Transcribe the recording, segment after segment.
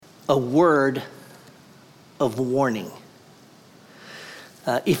a word of warning.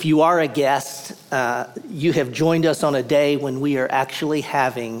 If you are a guest, you have joined us on a day when we are actually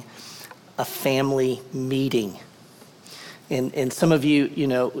having a family meeting. And some of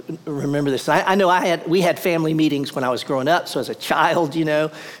you, remember this. I know we had family meetings when I was growing up. So as a child,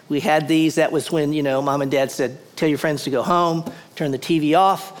 we had these. That was when, mom and dad said, tell your friends to go home, turn the TV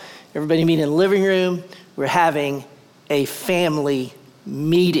off. Everybody meet in the living room. We're having a family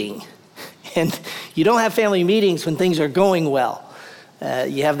meeting. And you don't have family meetings when things are going well.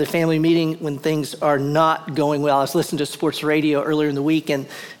 You have the family meeting when things are not going well. I was listening to sports radio earlier in the week, and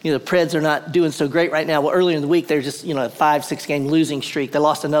the Preds are not doing so great right now. Well, earlier in the week, they're just a 5-6 game losing streak. They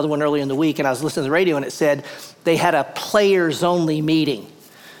lost another one earlier in the week, and I was listening to the radio, and it said they had a players-only meeting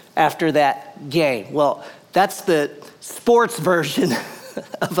after that game. Well, that's the sports version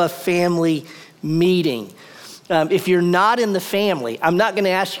of a family meeting. If you're not in the family, I'm not going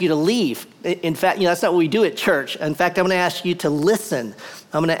to ask you to leave. In fact, that's not what we do at church. In fact, I'm going to ask you to listen.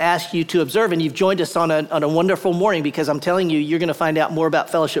 I'm going to ask you to observe. And you've joined us on a wonderful morning, because I'm telling you, you're going to find out more about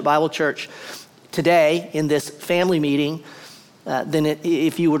Fellowship Bible Church today in this family meeting than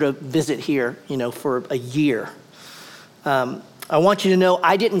if you were to visit here, for a year. I want you to know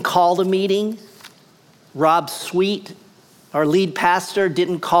I didn't call the meeting. Rob Sweet, our lead pastor,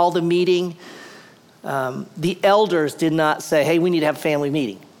 didn't call the meeting. The elders did not say, hey, we need to have a family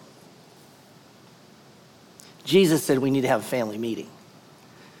meeting. Jesus said we need to have a family meeting.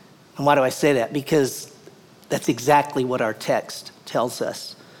 And why do I say that? Because that's exactly what our text tells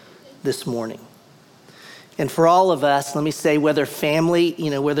us this morning. And for all of us, let me say, whether family,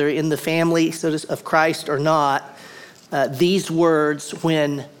 whether in the family of Christ or not, these words,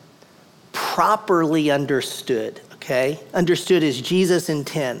 when properly understood, understood as Jesus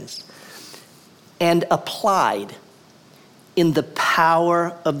intends, and applied in the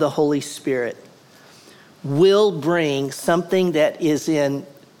power of the Holy Spirit, will bring something that is in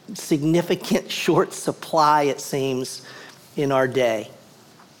significant short supply, it seems, in our day.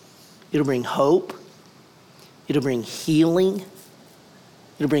 It'll bring hope. It'll bring healing.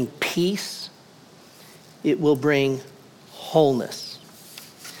 It'll bring peace. It will bring wholeness.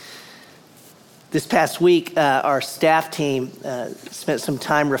 This past week, our staff team spent some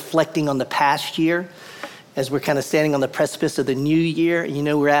time reflecting on the past year as we're kind of standing on the precipice of the new year.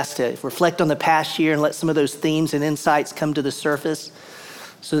 We're asked to reflect on the past year and let some of those themes and insights come to the surface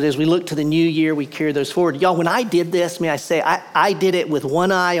so that as we look to the new year, we carry those forward. Y'all, when I did this, may I say, I did it with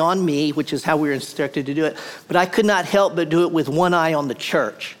one eye on me, which is how we were instructed to do it, but I could not help but do it with one eye on the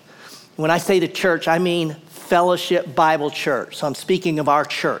church. When I say the church, I mean Fellowship Bible Church. So I'm speaking of our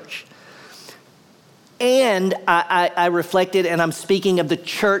church. And I reflected, and I'm speaking of the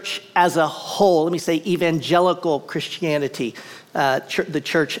church as a whole. Let me say evangelical Christianity, the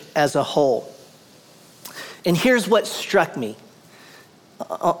church as a whole. And here's what struck me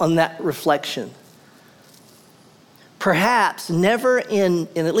on that reflection. Perhaps never in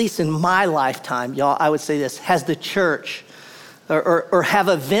at least in my lifetime, y'all, I would say this, has the church or have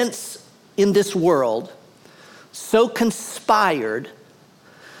events in this world so conspired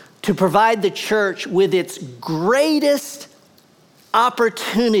to provide the church with its greatest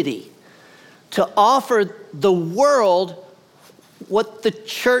opportunity to offer the world what the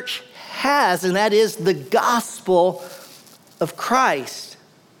church has, and that is the gospel of Christ.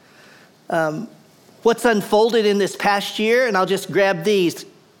 What's unfolded in this past year, and I'll just grab these: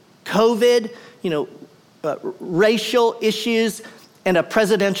 COVID, racial issues, and a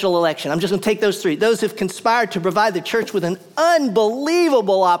presidential election. I'm just going to take those three. Those have conspired to provide the church with an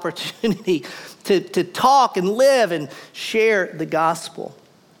unbelievable opportunity to talk and live and share the gospel.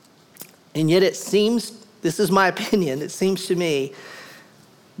 And yet it seems, this is my opinion, it seems to me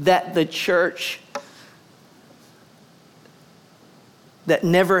that the church, that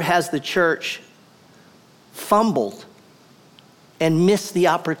never has the church fumbled and missed the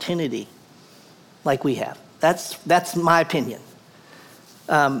opportunity like we have. That's my opinion.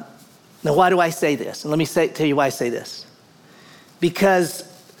 Now, why do I say this? And let me tell you why I say this. Because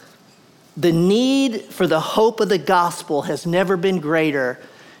the need for the hope of the gospel has never been greater,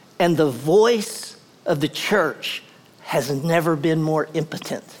 and the voice of the church has never been more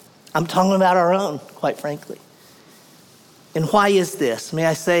impotent. I'm talking about our own, quite frankly. And why is this? May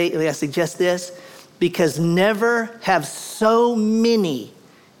I suggest this? Because never have so many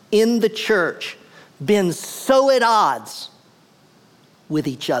in the church been so at odds with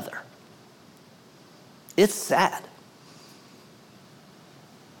each other. It's sad.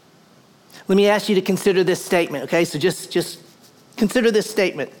 Let me ask you to consider this statement, okay? So just consider this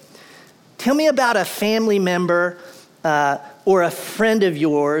statement. Tell me about a family member or a friend of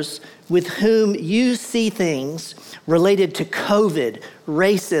yours with whom you see things related to COVID,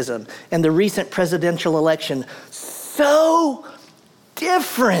 racism, and the recent presidential election so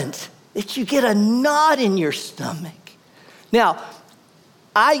different that you get a knot in your stomach. Now,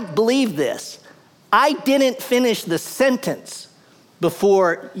 I believe this. I didn't finish the sentence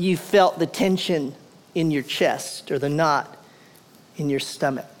before you felt the tension in your chest or the knot in your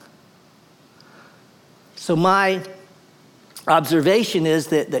stomach. So my observation is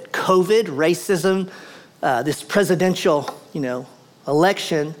that COVID, racism, this presidential,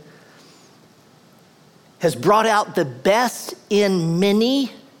 election has brought out the best in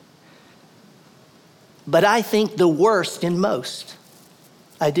many, but I think the worst in most.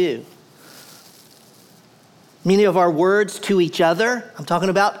 I do. Many of our words to each other, I'm talking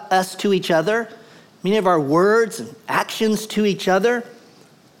about us to each other, many of our words and actions to each other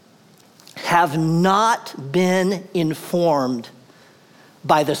have not been informed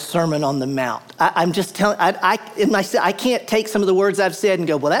by the Sermon on the Mount. I'm just telling, I can't take some of the words I've said and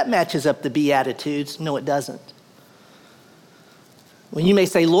go, well, that matches up the Beatitudes. No, it doesn't. Well, you may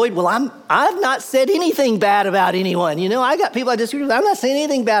say, Lloyd, well, I've not said anything bad about anyone. I got people I disagree with. I'm not saying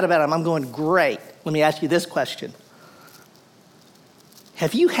anything bad about them. I'm going, great. Let me ask you this question.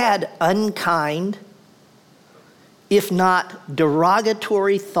 Have you had unkind, if not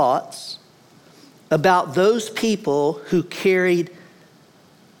derogatory thoughts about those people who carried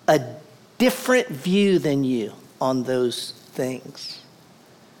a different view than you on those things,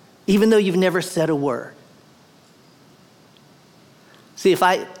 even though you've never said a word? See, if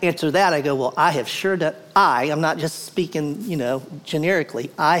I answer that, I go, well, I have sure done, I'm not just speaking, generically,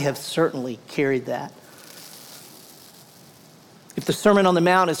 I have certainly carried that. If the Sermon on the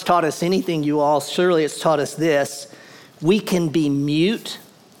Mount has taught us anything, you all, surely it's taught us this: we can be mute,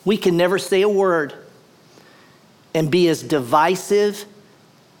 we can never say a word, and be as divisive,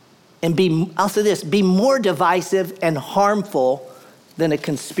 and I'll say this, be more divisive and harmful than a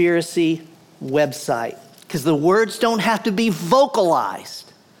conspiracy website. Because the words don't have to be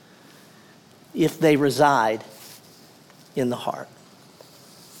vocalized if they reside in the heart.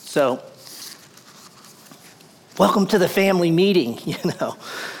 So, welcome to the family meeting,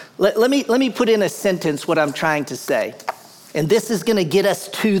 Let me put in a sentence what I'm trying to say. And this is going to get us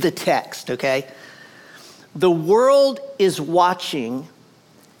to the text, okay? The world is watching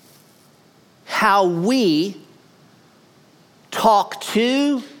how we talk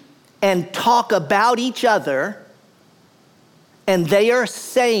to and talk about each other, and they are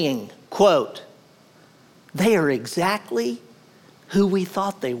saying, quote, they are exactly who we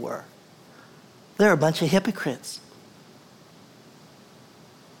thought they were. They're a bunch of hypocrites.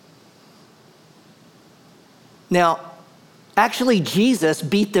 Now, actually, Jesus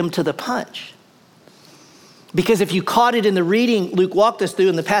beat them to the punch. Because if you caught it in the reading Luke walked us through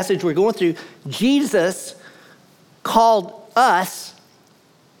in the passage we're going through, Jesus called us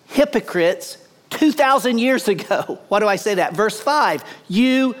hypocrites 2,000 years ago. Why do I say that? Verse 5,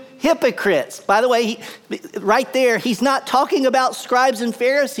 you hypocrites. By the way, right there, he's not talking about scribes and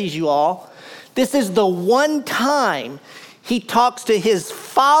Pharisees, you all. This is the one time he talks to his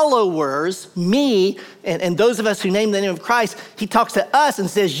followers, me, and those of us who name the name of Christ. He talks to us and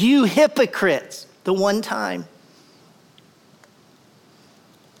says, you hypocrites, the one time.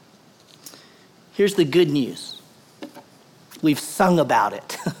 Here's the good news. We've sung about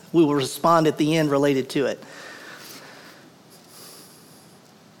it. We will respond at the end related to it.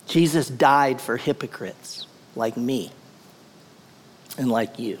 Jesus died for hypocrites like me and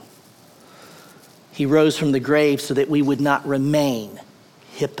like you. He rose from the grave so that we would not remain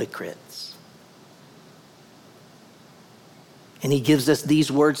hypocrites. And he gives us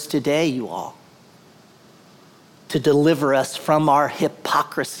these words today, you all, to deliver us from our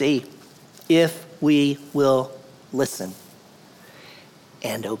hypocrisy if we will listen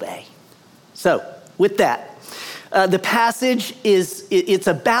and obey. So, with that, the passage it's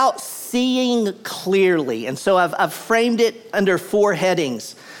about seeing clearly. And so I've framed it under 4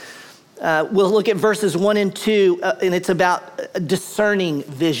 headings. We'll look at verses 1 and 2, and it's about discerning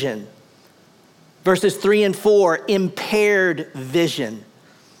vision. Verses 3 and 4, impaired vision.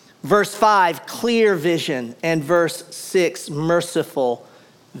 Verse 5, clear vision. And verse 6, merciful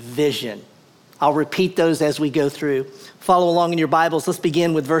vision. I'll repeat those as we go through. Follow along in your Bibles. Let's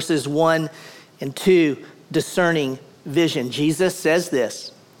begin with verses 1 and 2, discerning vision. Jesus says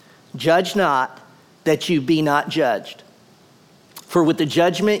this, judge not that you be not judged. For with the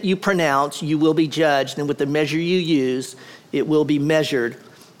judgment you pronounce, you will be judged, and with the measure you use, it will be measured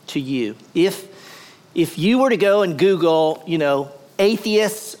to you. If you were to go and Google,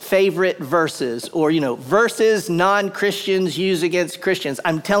 atheists' favorite verses, or, verses non-Christians use against Christians.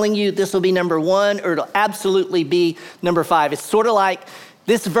 I'm telling you, this will be number 1, or it'll absolutely be number 5. It's sort of like,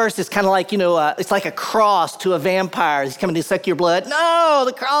 this verse is kind of like, it's like a cross to a vampire. He's coming to suck your blood. No,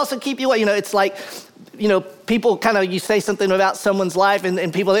 the cross will keep you away. It's like, people you say something about someone's life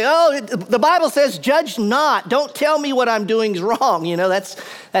and people say, the Bible says, judge not. Don't tell me what I'm doing is wrong.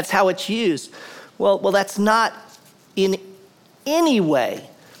 That's how it's used. Well, that's not in any way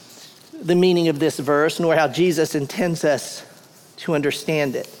the meaning of this verse, nor how Jesus intends us to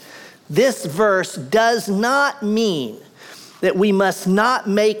understand it. This verse does not mean that we must not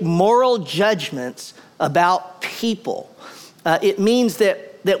make moral judgments about people. It means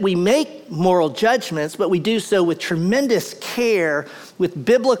that we make moral judgments, but we do so with tremendous care, with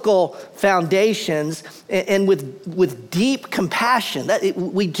biblical foundations, and with deep compassion.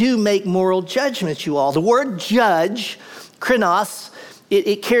 We do make moral judgments, you all. The word judge, krenos,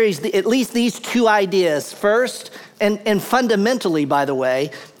 it carries at least these 2 ideas. First, and fundamentally, by the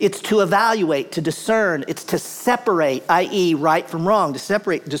way, it's to evaluate, to discern. It's to separate, i.e. right from wrong, to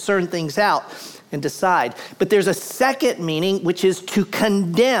separate, discern things out and decide. But there's a second meaning, which is to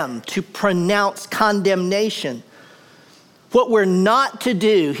condemn, to pronounce condemnation. What we're not to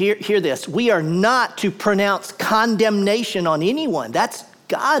do, hear this, we are not to pronounce condemnation on anyone. That's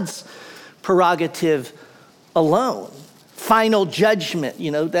God's prerogative alone. Final judgment,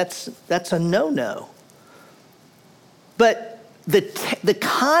 that's a no-no. But the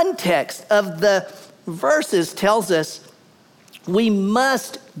context of the verses tells us we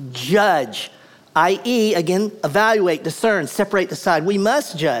must judge, i.e., again, evaluate, discern, separate, decide. We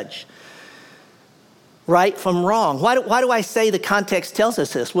must judge right from wrong. Why do I say the context tells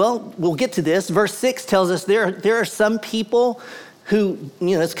us this? Well, we'll get to this. Verse 6 tells us there are some people who,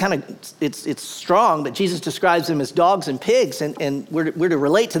 it's strong, but Jesus describes them as dogs and pigs, and we're to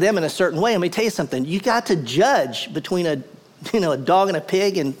relate to them in a certain way. Let me tell you something. You got to judge between a dog and a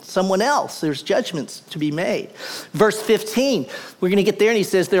pig and someone else. There's judgments to be made. Verse 15, we're going to get there, and he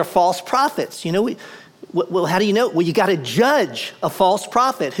says they're false prophets. Well, how do you know? Well, you got to judge a false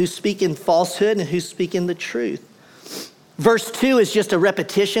prophet who's speaking falsehood and who's speaking the truth. Verse 2 is just a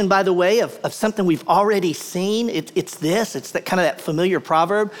repetition, by the way, of something we've already seen. It's that kind of that familiar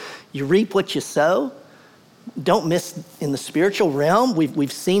proverb, you reap what you sow. Don't miss in the spiritual realm.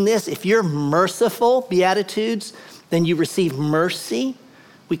 We've seen this. If you're merciful, Beatitudes, then you receive mercy.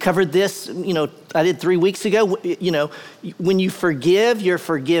 We covered this, I did 3 weeks ago. When you forgive, you're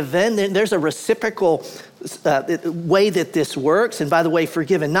forgiven. There's a reciprocal way that this works. And by the way,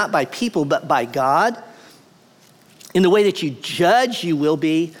 forgiven not by people, but by God. In the way that you judge, you will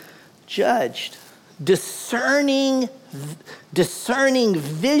be judged. Discerning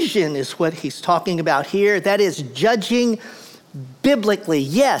vision is what he's talking about here. That is judging biblically.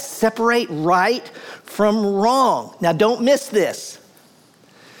 Yes, separate right from wrong. Now, don't miss this.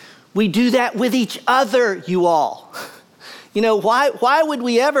 We do that with each other, you all. Why would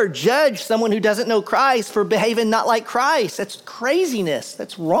we ever judge someone who doesn't know Christ for behaving not like Christ? That's craziness.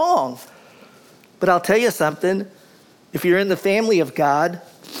 That's wrong. But I'll tell you something. If you're in the family of God,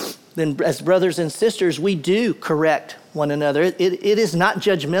 then as brothers and sisters, we do correct one another. It is not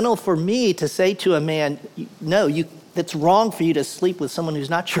judgmental for me to say to a man, no, it's wrong for you to sleep with someone who's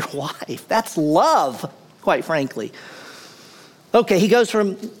not your wife. That's love, quite frankly. Okay, he goes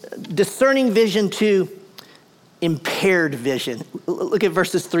from discerning vision to impaired vision. Look at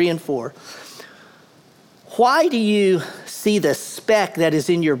verses 3 and 4. Why do you see the speck that is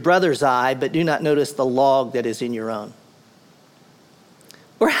in your brother's eye, but do not notice the log that is in your own?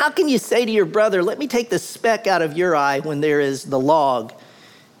 Or how can you say to your brother, let me take the speck out of your eye when there is the log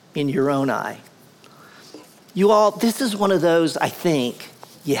in your own eye? You all, this is one of those, I think,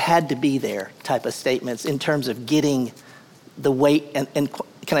 you had to be there type of statements in terms of getting the weight, and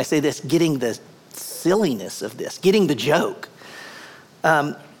can I say this, getting the silliness of this, getting the joke.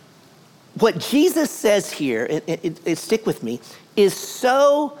 What Jesus says here, stick with me, is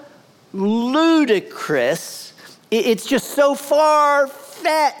so ludicrous. It's just so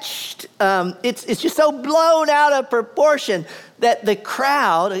far-fetched. It's just so blown out of proportion that the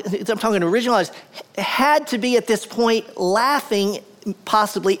crowd, I'm talking original audience, had to be at this point laughing,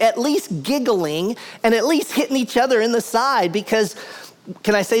 possibly at least giggling, and at least hitting each other in the side because,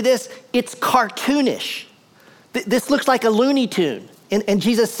 can I say this? It's cartoonish. This looks like a Looney Tune. And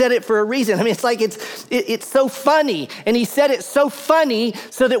Jesus said it for a reason. I mean, it's like it's so funny. And he said it so funny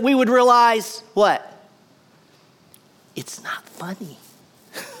so that we would realize what? It's not funny.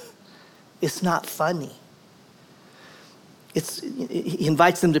 It's not funny. He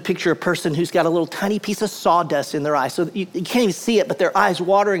invites them to picture a person who's got a little tiny piece of sawdust in their eye. So you can't even see it, but their eye's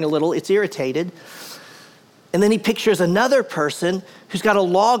watering a little. It's irritated. And then he pictures another person who's got a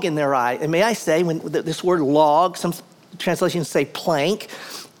log in their eye. And may I say, when this word log, some translations say plank,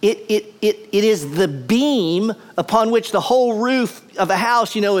 it is the beam upon which the whole roof of a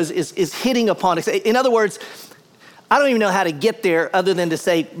house, is hitting upon it. In other words, I don't even know how to get there other than to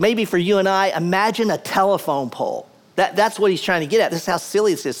say, maybe for you and I, imagine a telephone pole. That's what he's trying to get at. This is how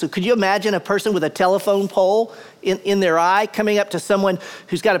silly this is. So could you imagine a person with a telephone pole in their eye coming up to someone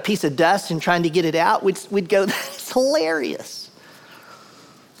who's got a piece of dust and trying to get it out? We'd go, that's hilarious.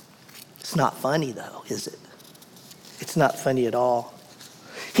 It's not funny though, is it? It's not funny at all.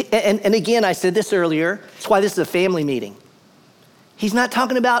 And again, I said this earlier, that's why this is a family meeting. He's not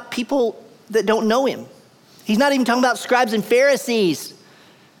talking about people that don't know him. He's not even talking about scribes and Pharisees.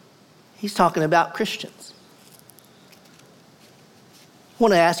 He's talking about Christians. I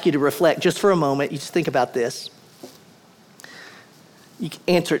want to ask you to reflect just for a moment. You just think about this. You can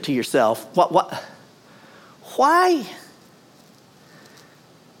answer it to yourself. Why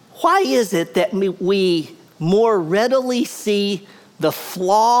is it that we more readily see the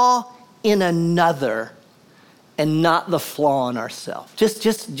flaw in another and not the flaw in ourselves?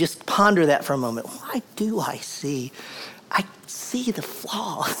 Just ponder that for a moment. Why do I see the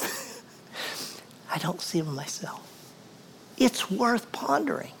flaws? I don't see them myself. It's worth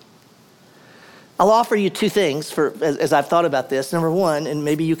pondering. I'll offer you two things as I've thought about this. Number one, and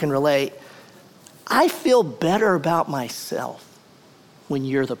maybe you can relate, I feel better about myself when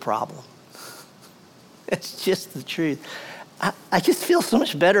you're the problem. That's just the truth. I just feel so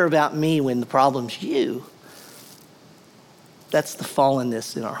much better about me when the problem's you. That's the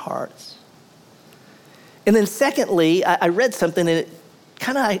fallenness in our hearts. And then secondly, I read something and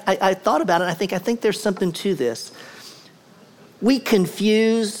I thought about it and I think there's something to this. We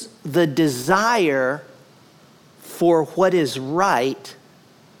confuse the desire for what is right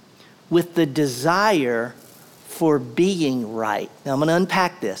with the desire for being right. Now I'm going to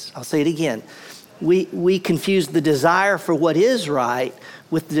unpack this. I'll say it again. We confuse the desire for what is right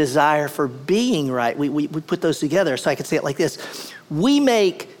with the desire for being right. We put those together. So I could say it like this. We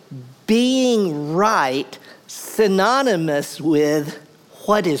make being right synonymous with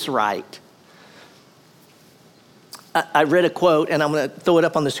what is right. I read a quote, and I'm going to throw it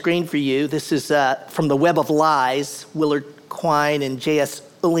up on the screen for you. This is from The Web of Lies, Willard Quine and J.S.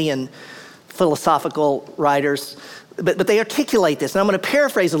 Ullman, philosophical writers. But they articulate this, and I'm going to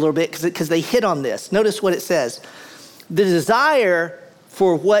paraphrase a little bit because they hit on this. Notice what it says. The desire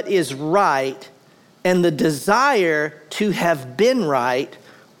for what is right and the desire to have been right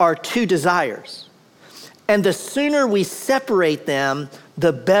are two desires. And the sooner we separate them,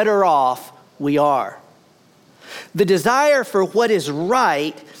 the better off we are. The desire for what is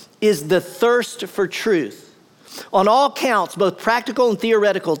right is the thirst for truth. On all counts, both practical and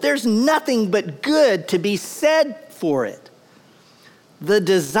theoretical, there's nothing but good to be said for it. The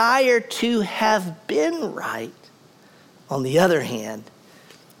desire to have been right, on the other hand,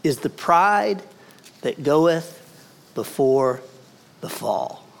 is the pride that goeth before the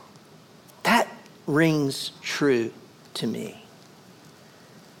fall. That rings true to me.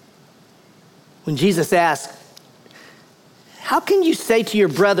 When Jesus asked, how can you say to your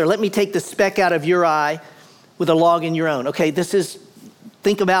brother, let me take the speck out of your eye with a log in your own? Okay,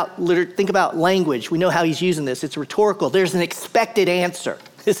 think about language. We know how he's using this. It's rhetorical. There's an expected answer.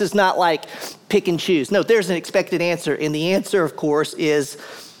 This is not like pick and choose. No, there's an expected answer. And the answer, of course, is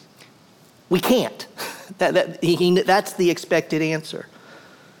we can't. That's the expected answer.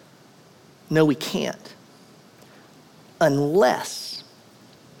 No, we can't. Unless,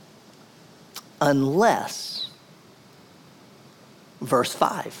 verse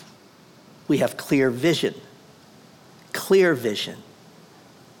 5, we have clear vision. Clear vision.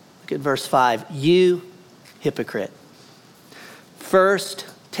 Look at verse 5. You hypocrite. First,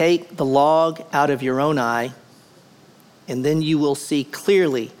 take the log out of your own eye, and then you will see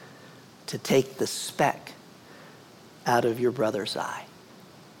clearly to take the speck out of your brother's eye.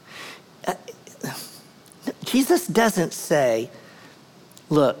 Jesus doesn't say,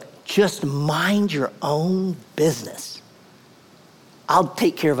 look, just mind your own business. I'll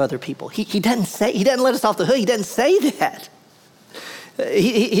take care of other people. He doesn't let us off the hook. He doesn't say that.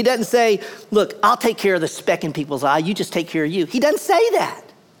 He doesn't say, look, I'll take care of the speck in people's eye. You just take care of you. He doesn't say that.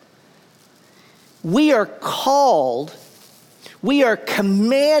 We are called, we are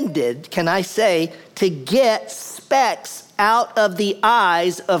commanded, can I say, to get specks out of the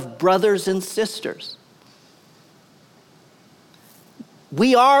eyes of brothers and sisters.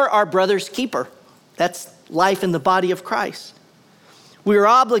 We are our brother's keeper. That's life in the body of Christ. We are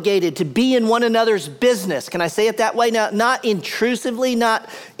obligated to be in one another's business. Can I say it that way? Now, not intrusively, not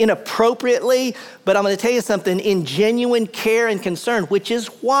inappropriately, but I'm going to tell you something, in genuine care and concern, which is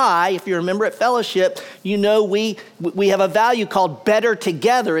why, if you remember at Fellowship, you know we have a value called better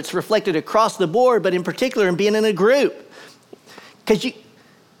together. It's reflected across the board, but in particular in being in a group. Because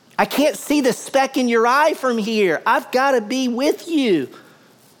I can't see the speck in your eye from here. I've got to be with you.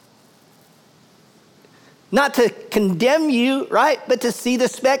 Not to condemn you, right? But to see the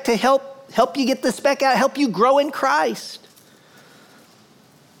speck, to help you get the speck out, help you grow in Christ.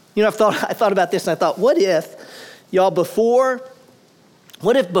 You know, I thought about this and I thought, what if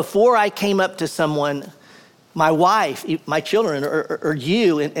before I came up to someone, my wife, my children, or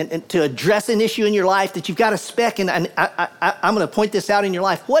you, and to address an issue in your life that you've got a speck, and I'm going to point this out in your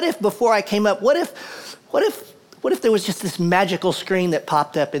life. What if before I came up, what if there was just this magical screen that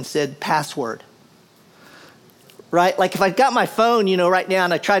popped up and said password? Right? Like if I got my phone, right now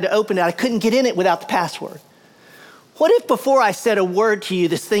and I tried to open it, I couldn't get in it without the password. What if before I said a word to you,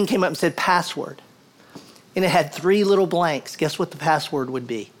 this thing came up and said password, and it had 3 little blanks? Guess what the password would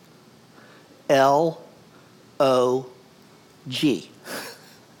be? LOG.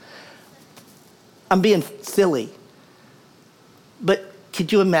 I'm being silly, but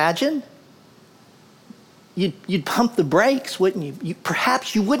could you imagine? You'd pump the brakes, wouldn't you?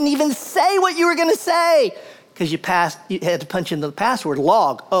 Perhaps you wouldn't even say what you were going to say because you had to punch in the password,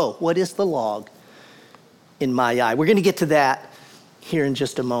 log. Oh, what is the log in my eye? We're going to get to that here in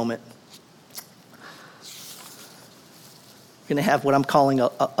just a moment. We're going to have what I'm calling a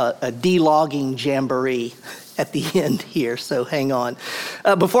delogging jamboree at the end here, so hang on.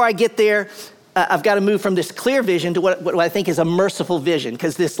 Before I get there, I've got to move from this clear vision to what I think is a merciful vision,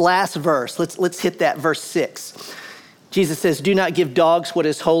 because this last verse, let's hit that, verse 6. Jesus says, do not give dogs what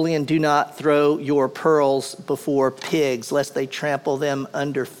is holy, and do not throw your pearls before pigs, lest they trample them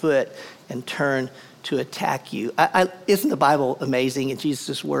underfoot and turn to attack you. Isn't the Bible amazing in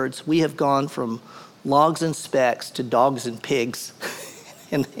Jesus' words? We have gone from logs and specks to dogs and pigs.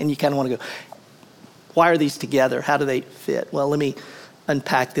 and you kind of want to go, why are these together? How do they fit? Well, let me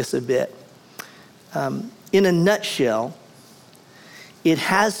unpack this a bit. In a nutshell, it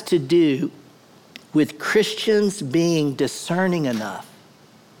has to do with Christians being discerning enough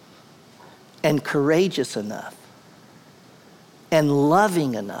and courageous enough and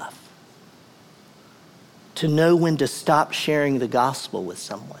loving enough to know when to stop sharing the gospel with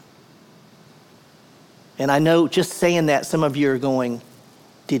someone. And I know just saying that, some of you are going,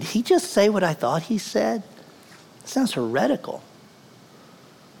 did he just say what I thought he said? It sounds heretical.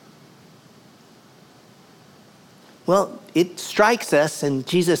 Well, it strikes us, and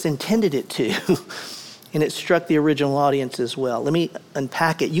Jesus intended it to, and it struck the original audience as well. Let me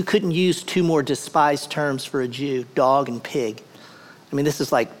unpack it. You couldn't use 2 more despised terms for a Jew, dog and pig. I mean, this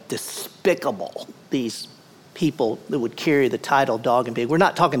is like despicable, these people that would carry the title dog and pig. We're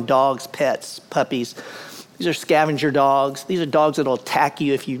not talking dogs, pets, puppies. These are scavenger dogs. These are dogs that will attack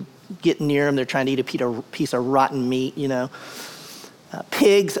you if you get near them. They're trying to eat a piece of rotten meat,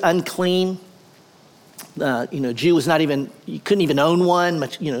 Pigs, unclean. Jew was not even, you couldn't even own one,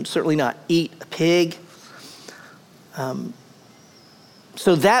 much, certainly not eat a pig.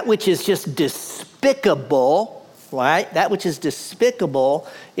 So that which is just despicable, right? That which is despicable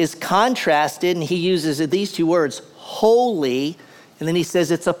is contrasted, and he uses these 2 words, holy, and then he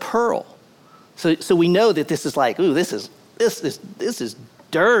says it's a pearl. So we know that this is like, ooh, this is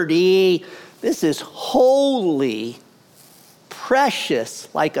dirty. This is holy, precious,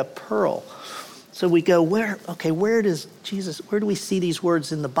 like a pearl. So we go, where do we see these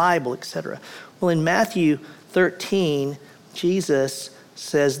words in the Bible, etc.? Well, in Matthew 13, Jesus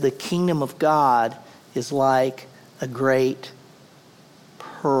says the kingdom of God is like a great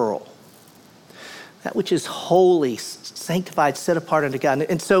pearl. That which is holy, sanctified, set apart unto God.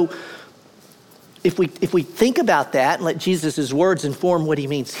 And so if we think about that and let Jesus' words inform what he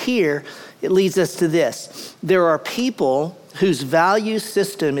means here, it leads us to this. There are people whose value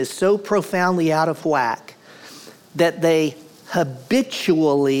system is so profoundly out of whack that they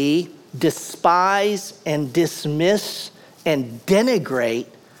habitually despise and dismiss and denigrate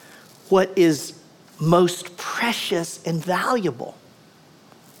what is most precious and valuable.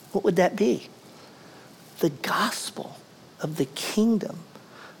 What would that be? The gospel of the kingdom,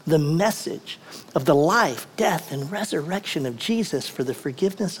 the message of the life, death, and resurrection of Jesus for the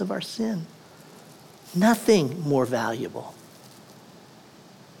forgiveness of our sin. Nothing more valuable.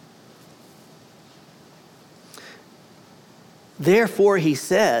 Therefore, he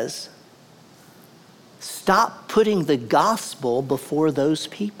says, stop putting the gospel before those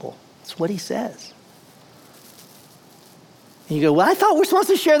people. That's what he says. And you go, well, I thought we're supposed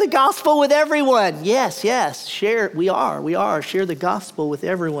to share the gospel with everyone. Yes, share. We are. Share the gospel with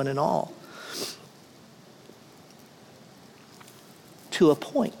everyone and all. To a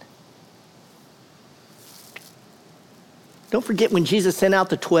point. Don't forget when Jesus sent out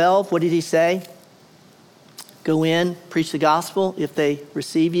the 12, what did he say? Go in, preach the gospel if they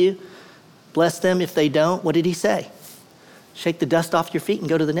receive you. Bless them if they don't. What did he say? Shake the dust off your feet and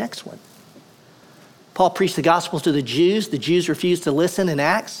go to the next one. Paul preached the gospel to the Jews. The Jews refused to listen in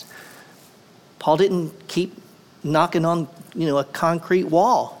Acts. Paul didn't keep knocking on, a concrete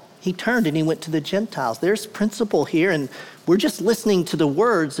wall. He turned and he went to the Gentiles. There's principle here, and we're just listening to the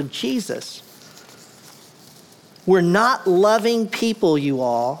words of Jesus. We're not loving people, you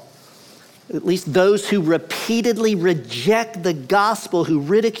all, at least those who repeatedly reject the gospel, who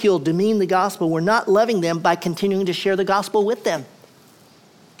ridicule, demean the gospel. We're not loving them by continuing to share the gospel with them.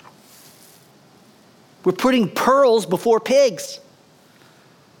 We're putting pearls before pigs.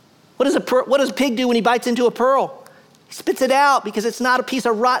 What does a pig do when he bites into a pearl? He spits it out because it's not a piece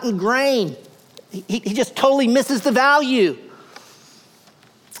of rotten grain. He just totally misses the value.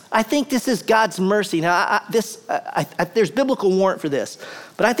 I think this is God's mercy. Now, there's biblical warrant for this,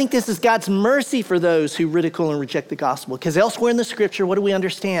 but I think this is God's mercy for those who ridicule and reject the gospel. Because elsewhere in the scripture, what do we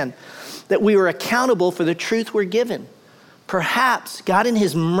understand? That we are accountable for the truth we're given. Perhaps God in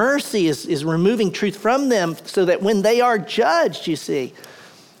his mercy is removing truth from them so that when they are judged, you see.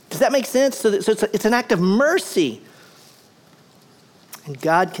 Does that make sense? So it's an act of mercy. And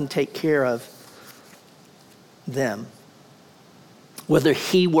God can take care of them. Whether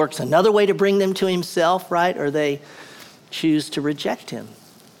he works another way to bring them to himself, right? Or they choose to reject him.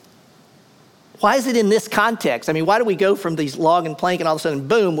 Why is it in this context? I mean, why do we go from these log and plank and all of a sudden,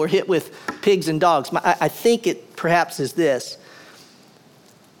 boom, we're hit with pigs and dogs? I think it perhaps is this.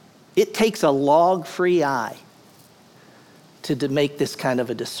 It takes a log-free eye to make this kind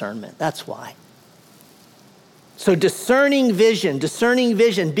of a discernment. That's why. So discerning vision.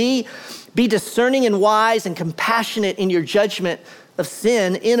 Be discerning and wise and compassionate in your judgment of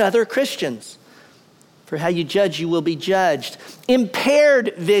sin in other Christians. For how you judge, you will be judged.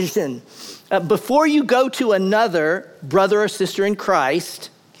 Impaired vision. Before you go to another brother or sister in Christ,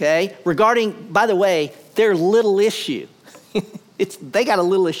 okay, regarding, by the way, their little issue. They got a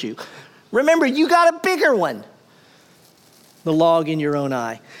little issue. Remember, you got a bigger one. The log in your own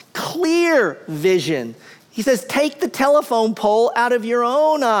eye. Clear vision. He says, take the telephone pole out of your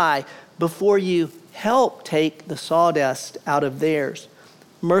own eye before you help take the sawdust out of theirs.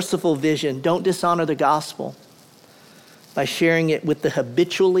 Merciful vision. Don't dishonor the gospel by sharing it with the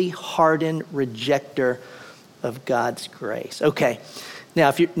habitually hardened rejecter of God's grace. Okay,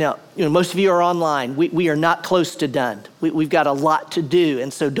 now most of you are online. We are not close to done. We've got a lot to do,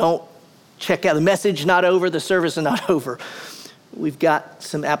 and so don't check out. The message not over, the service is not over. We've got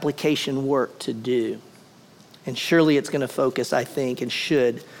some application work to do, and surely it's going to focus, I think, and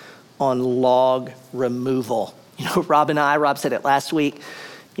should, on log removal. Rob said it last week.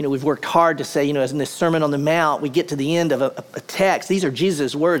 We've worked hard to say, as in this Sermon on the Mount, we get to the end of a text. These are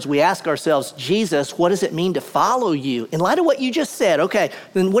Jesus' words. We ask ourselves, Jesus, what does it mean to follow you? In light of what you just said, okay,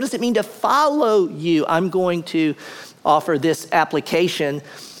 then what does it mean to follow you? I'm going to offer this application,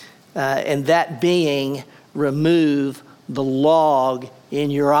 and that being remove the log in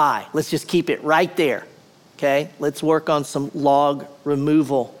your eye. Let's just keep it right there, okay? Let's work on some log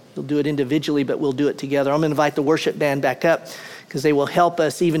removal. You'll do it individually, but we'll do it together. I'm going to invite the worship band back up because they will help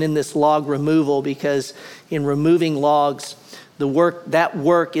us even in this log removal, because in removing logs, that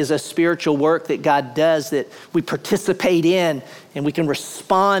work is a spiritual work that God does that we participate in and we can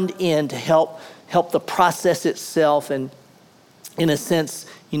respond in to help the process itself and, in a sense,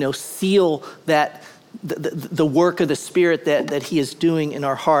 seal that the work of the Spirit that he is doing in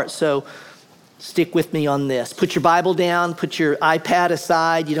our hearts. So stick with me on this. Put your Bible down, put your iPad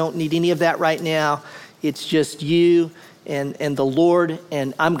aside. You don't need any of that right now. It's just you and the Lord,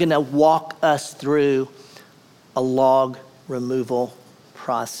 and I'm going to walk us through a log removal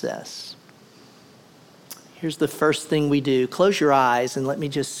process. Here's the first thing we do. Close your eyes and let me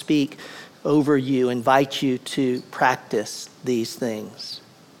just speak over you, invite you to practice these things.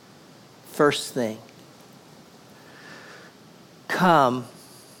 First thing, come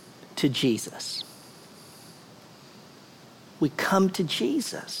to Jesus. We come to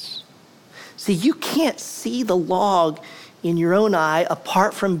Jesus. See, you can't see the log in your own eye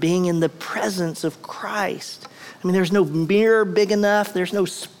apart from being in the presence of Christ. I mean, there's no mirror big enough. There's no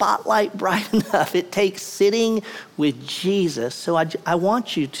spotlight bright enough. It takes sitting with Jesus. So I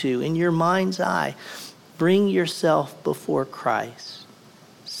want you to, in your mind's eye, bring yourself before Christ.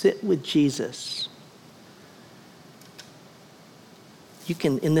 Sit with Jesus. you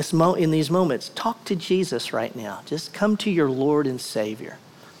can, in these moments, talk to Jesus right now. Just come to your Lord and Savior.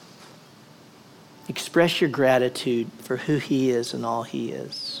 Express your gratitude for who he is and all he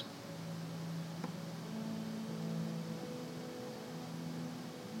is.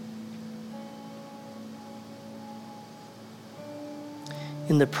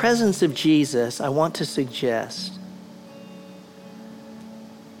 In the presence of Jesus, I want to suggest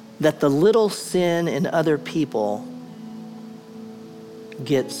that the little sin in other people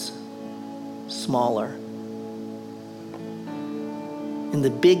gets smaller. And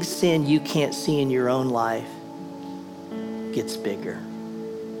the big sin you can't see in your own life gets bigger.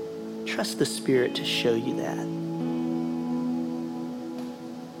 Trust the Spirit to show you that.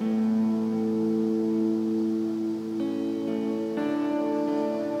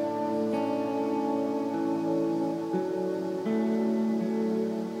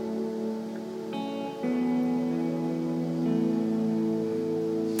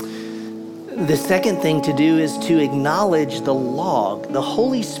 The second thing to do is to acknowledge the log. The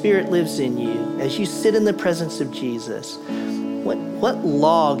Holy Spirit lives in you. As you sit in the presence of Jesus, what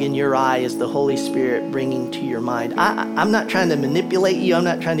log in your eye is the Holy Spirit bringing to your mind? I'm not trying to manipulate you. I'm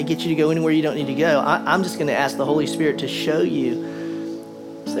not trying to get you to go anywhere you don't need to go. I'm just going to ask the Holy Spirit to show you,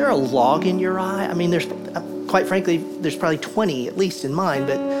 is there a log in your eye? I mean, quite frankly, there's probably 20 at least in mine,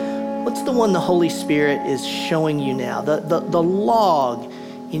 but what's the one the Holy Spirit is showing you now? The log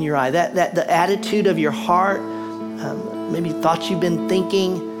in your eye, that the attitude of your heart, maybe thoughts you've been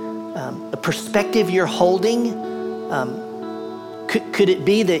thinking, a perspective you're holding. Could it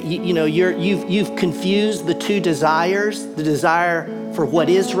be that you've confused the two desires, the desire for what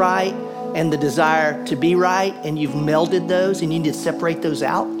is right and the desire to be right, and you've melded those and you need to separate those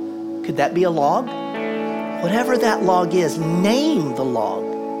out? Could that be a log? Whatever that log is, name the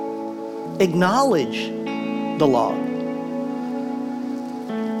log. Acknowledge the log.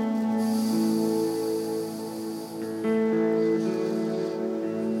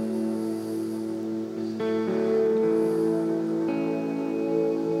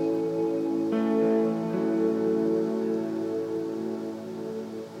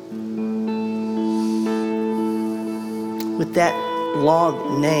 With that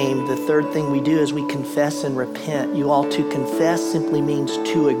log name, the third thing we do is we confess and repent. You all, to confess simply means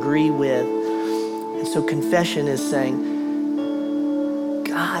to agree with. And so confession is saying,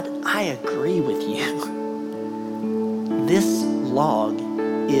 God, I agree with you. This log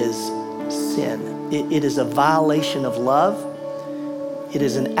is sin. It is a violation of love. It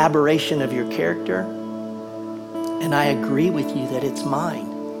is an aberration of your character. And I agree with you that it's mine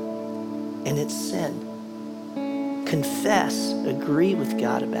and it's sin. Confess, agree with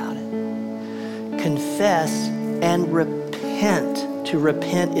God about it. Confess and repent. To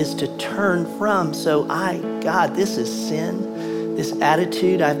repent is to turn from. So God, this is sin. This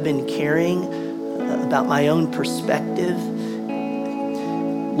attitude I've been carrying about my own perspective.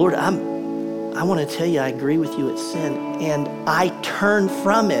 Lord, I want to tell you, I agree with you, it's sin. And I turn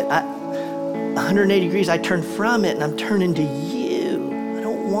from it. 180 degrees, I turn from it and I'm turning to you. I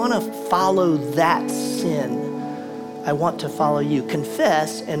don't want to follow that sin. I want to follow you.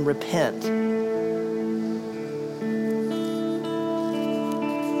 Confess and repent.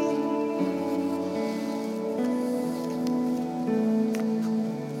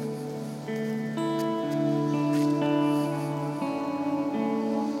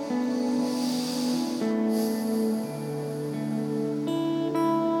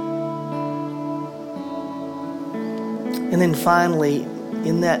 And then finally,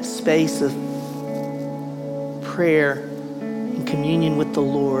 in that space of prayer and communion with the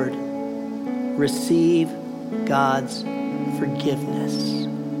Lord, receive God's forgiveness.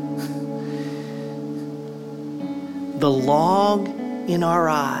 The log in our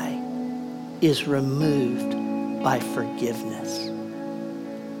eye is removed by forgiveness.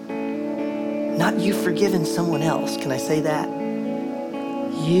 Not you forgiving someone else. Can I say that?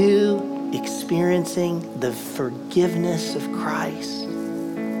 You experiencing the forgiveness of Christ.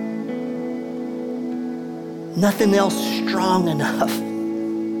 Nothing else strong enough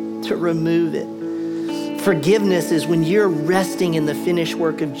to remove it. Forgiveness is when you're resting in the finished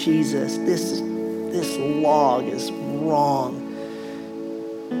work of Jesus. This log is wrong.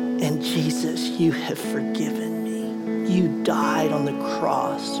 And Jesus, you have forgiven me. You died on the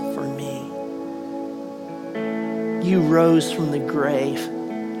cross for me. You rose from the grave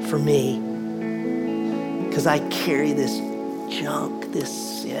for me. Because I carry this junk, this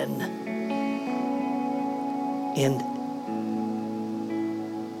sin.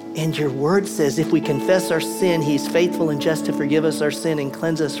 And your word says if we confess our sin, he's faithful and just to forgive us our sin and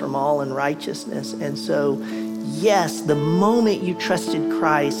cleanse us from all unrighteousness. And so Yes, the moment you trusted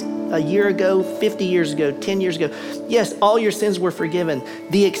Christ a year ago, 50 years ago, 10 years ago, yes, all your sins were forgiven.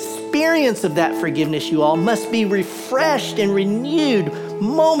 The experience of that forgiveness, you all, must be refreshed and renewed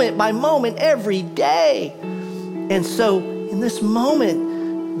moment by moment every day. And so in this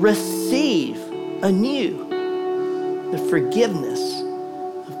moment, receive anew the forgiveness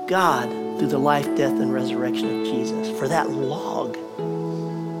of God through the life, death, and resurrection of Jesus. For that log,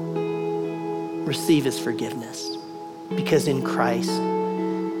 receive his forgiveness, because in Christ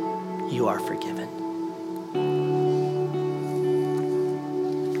you are forgiven.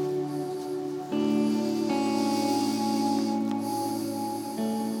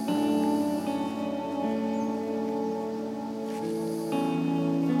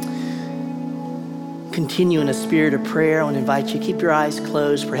 Continue in a spirit of prayer. I want to invite you, keep your eyes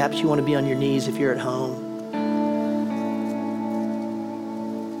closed. Perhaps you want to be on your knees if you're at home.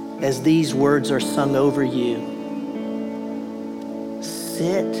 As these words are sung over you,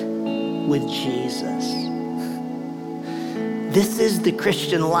 sit with Jesus. This is the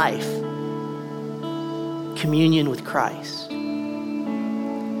Christian life, communion with Christ.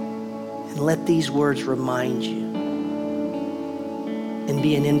 And let these words remind you and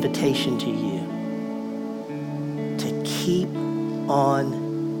be an invitation to you to keep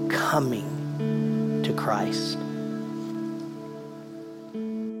on coming to Christ.